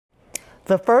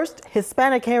The first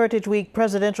Hispanic Heritage Week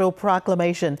presidential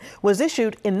proclamation was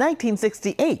issued in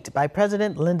 1968 by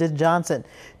President Lyndon Johnson.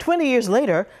 20 years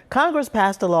later, Congress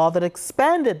passed a law that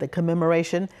expanded the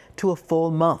commemoration to a full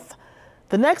month.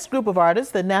 The next group of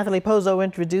artists that Nathalie Pozo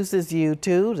introduces you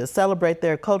to celebrate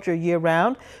their culture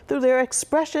year-round through their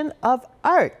expression of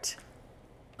art.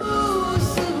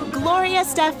 Gloria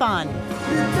Stefan.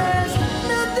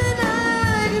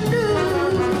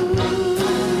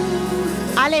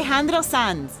 Alejandro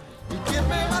Sanz.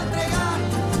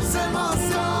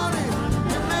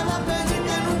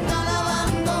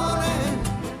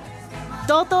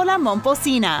 Toto la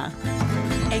Momposina.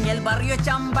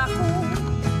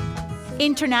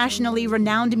 Internationally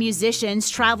renowned musicians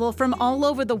travel from all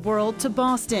over the world to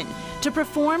Boston to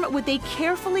perform with a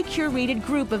carefully curated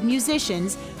group of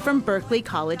musicians from Berklee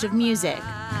College of Music.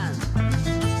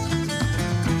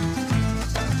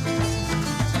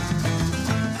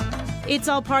 It's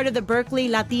all part of the Berklee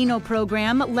Latino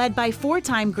program led by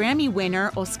four-time Grammy winner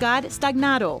Oscar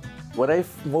Stagnaro. When I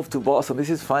moved to Boston, this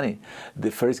is funny, the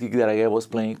first gig that I got was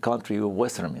playing country or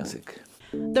Western music.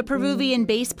 The Peruvian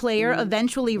bass player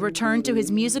eventually returned to his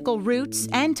musical roots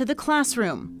and to the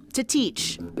classroom to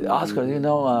teach. Oscar, you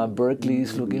know, Berklee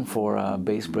is looking for a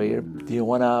bass player. Do you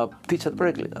want to teach at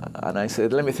Berklee? And I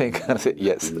said, let me think. And I said,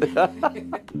 yes.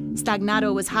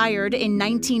 Stagnaro was hired in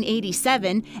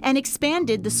 1987 and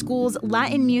expanded the school's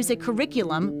Latin music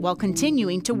curriculum while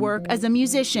continuing to work as a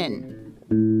musician.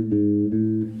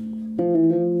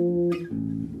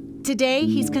 Today,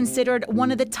 he's considered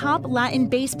one of the top Latin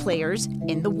bass players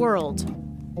in the world.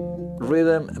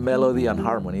 Rhythm, melody, and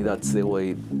harmony, that's the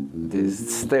way the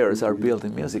stairs are built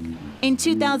in music. In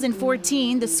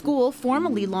 2014, the school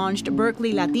formally launched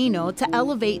Berklee Latino to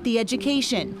elevate the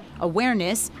education,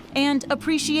 awareness, and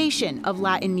appreciation of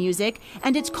Latin music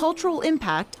and its cultural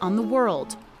impact on the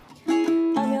world.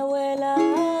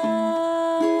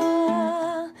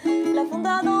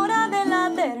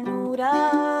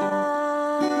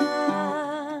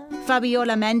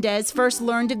 Fabiola Mendez first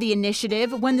learned of the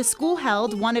initiative when the school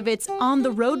held one of its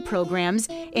on-the-road programs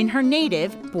in her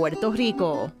native Puerto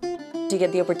Rico. You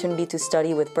get the opportunity to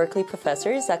study with Berklee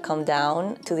professors that come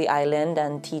down to the island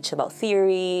and teach about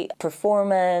theory,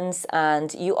 performance,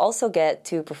 and you also get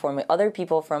to perform with other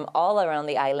people from all around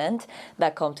the island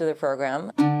that come to the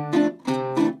program.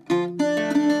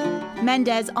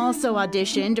 Mendez also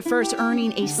auditioned, first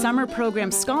earning a summer program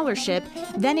scholarship,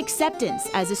 then acceptance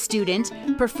as a student,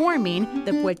 performing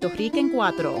the Puerto Rican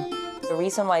Cuatro. The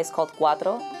reason why it's called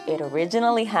Cuatro, it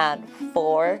originally had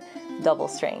 4 double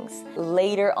strings.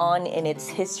 Later on in its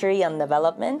history and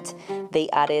development, they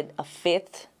added a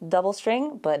 5th double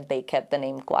string, but they kept the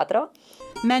name Cuatro.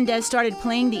 Mendez started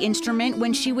playing the instrument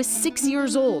when she was 6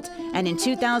 years old, and in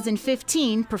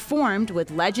 2015 performed with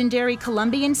legendary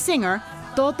Colombian singer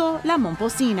Toto la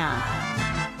Momposina.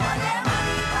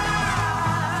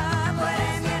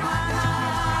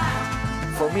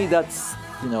 For me, that's,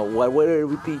 you know, whatever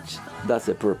we teach, that's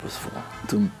the purpose for,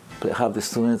 to have the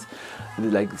students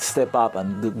like step up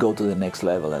and go to the next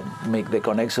level and make the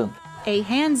connection. A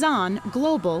hands-on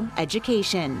global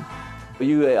education.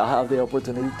 You have the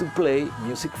opportunity to play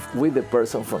music with the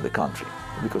person from the country,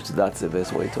 because that's the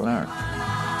best way to learn.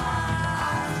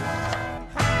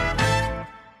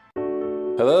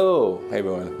 Hello,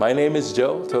 everyone. My name is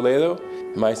Joe Toledo.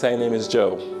 My sign name is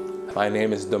Joe. My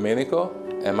name is Domenico,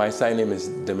 and my sign name is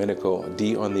Domenico,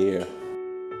 D on the ear.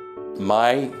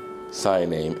 My sign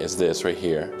name is this right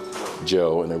here,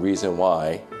 Joe, and the reason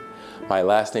why, my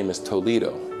last name is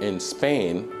Toledo. In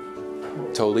Spain,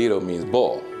 Toledo means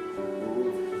bull.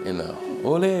 In the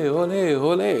ole, ole,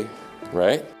 ole,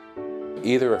 right?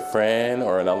 Either a friend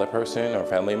or another person or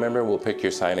family member will pick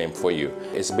your sign name for you.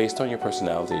 It's based on your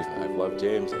personality. I love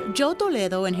James. Joe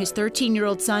Toledo and his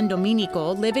 13-year-old son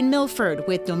Domenico live in Milford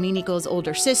with Domenico's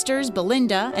older sisters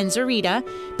Belinda and Zarita,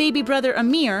 baby brother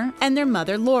Amir, and their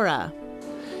mother Laura.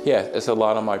 Yeah, it's a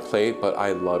lot on my plate, but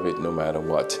I love it no matter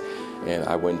what, and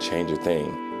I wouldn't change a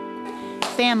thing.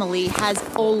 Family has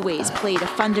always played a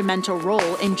fundamental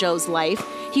role in Joe's life.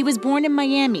 He was born in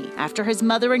Miami after his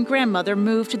mother and grandmother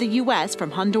moved to the U.S.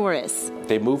 from Honduras.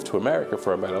 They moved to America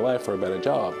for a better life, for a better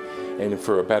job, and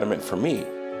for a betterment for me.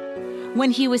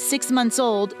 When he was 6 months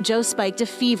old, Joe spiked a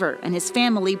fever, and his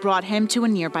family brought him to a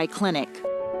nearby clinic.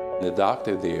 The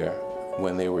doctor there,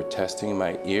 when they were testing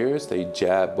my ears, they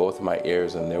jabbed both of my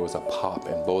ears and there was a pop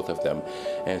in both of them.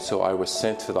 And so I was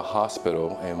sent to the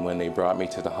hospital, and when they brought me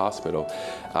to the hospital,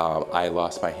 I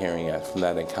lost my hearing from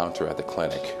that encounter at the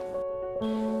clinic.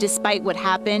 Despite what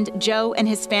happened, Joe and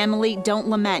his family don't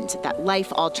lament that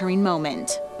life-altering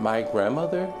moment. My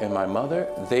grandmother and my mother,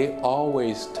 they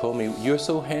always told me, you're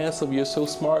so handsome, you're so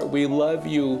smart, we love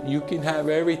you, you can have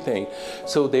everything.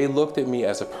 So they looked at me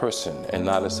as a person and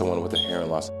not as someone with a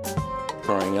hearing loss.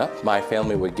 Growing up, my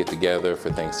family would get together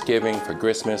for Thanksgiving, for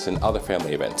Christmas, and other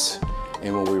family events.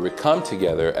 And when we would come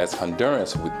together as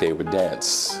Hondurans, they would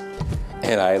dance.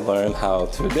 And I learned how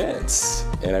to dance,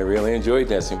 and I really enjoyed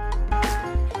dancing.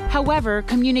 However,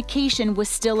 communication was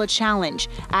still a challenge.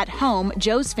 At home,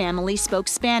 Joe's family spoke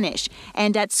Spanish,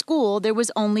 and at school there was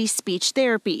only speech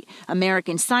therapy.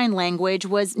 American Sign Language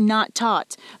was not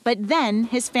taught. But then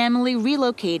his family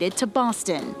relocated to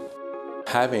Boston.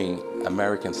 Having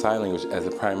American Sign Language as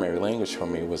a primary language for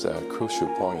me was a crucial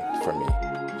point for me.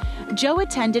 Joe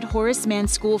attended Horace Mann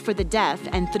School for the Deaf,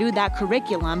 and through that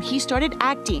curriculum, he started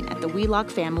acting at the Wheelock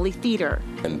Family Theater.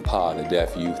 In PA, the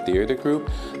Deaf Youth Theater Group,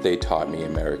 they taught me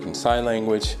American Sign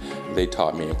Language, they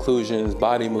taught me inclusions,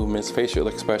 body movements, facial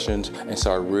expressions, and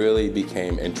so I really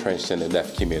became entrenched in the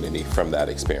deaf community from that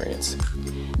experience.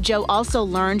 Joe also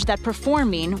learned that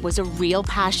performing was a real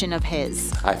passion of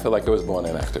his. I feel like I was born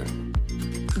an actor.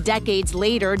 Decades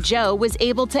later, Joe was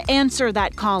able to answer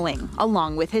that calling,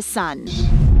 along with his son.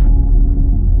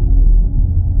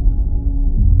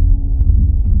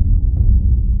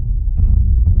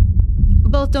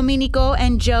 Both Domenico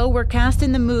and Joe were cast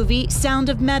in the movie Sound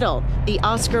of Metal, the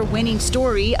Oscar-winning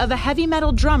story of a heavy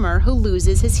metal drummer who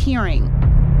loses his hearing.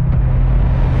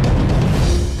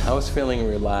 I was feeling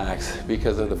relaxed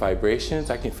because of the vibrations.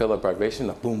 I can feel a vibration,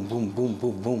 a boom, boom, boom,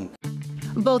 boom, boom.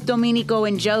 Both Domenico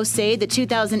and Joe say the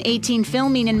 2018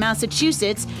 filming in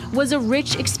Massachusetts was a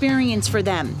rich experience for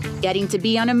them, getting to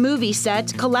be on a movie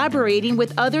set, collaborating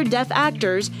with other deaf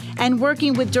actors, and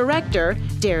working with director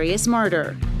Darius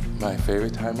Martyr. My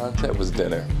favorite time on set was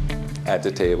dinner at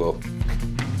the table.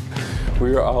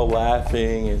 We were all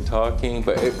laughing and talking,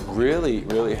 but it really,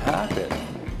 really happened.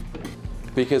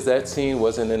 Because that scene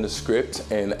wasn't in the script,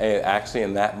 and actually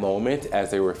in that moment,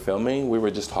 as they were filming, we were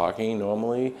just talking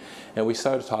normally, and we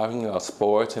started talking about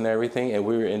sports and everything, and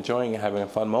we were enjoying and having a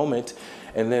fun moment,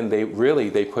 and then they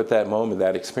put that moment,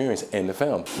 that experience in the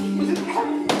film.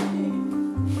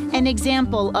 An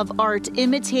example of art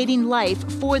imitating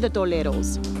life for the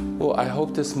Toledos. Well, I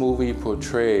hope this movie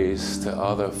portrays to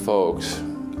other folks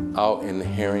out in the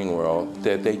hearing world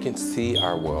that they can see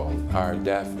our world, our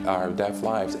deaf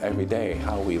lives every day,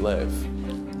 how we live.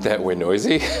 That we're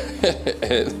noisy,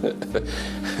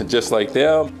 just like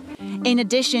them. In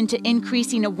addition to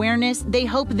increasing awareness, they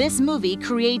hope this movie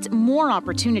creates more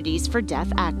opportunities for deaf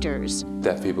actors.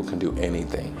 Deaf people can do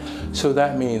anything. So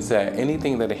that means that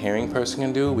anything that a hearing person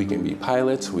can do, we can be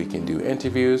pilots, we can do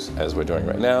interviews, as we're doing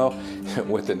right now,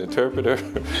 with an interpreter.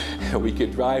 We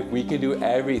can drive, we can do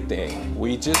everything.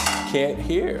 We just can't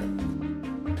hear.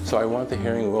 So I want the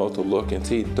hearing world to look and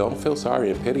see, don't feel sorry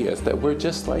and pity us, that we're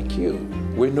just like you.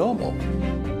 We're normal.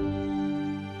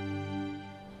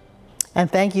 And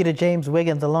thank you to James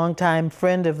Wiggins, a longtime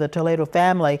friend of the Toledo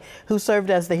family, who served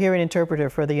as the hearing interpreter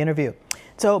for the interview.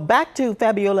 So back to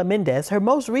Fabiola Mendez. Her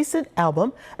most recent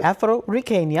album, Afro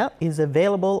Riqueña, is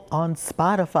available on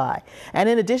Spotify. And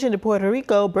in addition to Puerto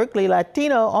Rico, Berklee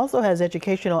Latino also has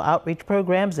educational outreach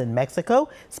programs in Mexico,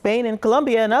 Spain, and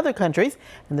Colombia, and other countries.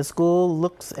 And the school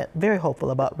looks very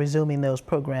hopeful about resuming those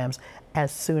programs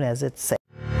as soon as it's safe.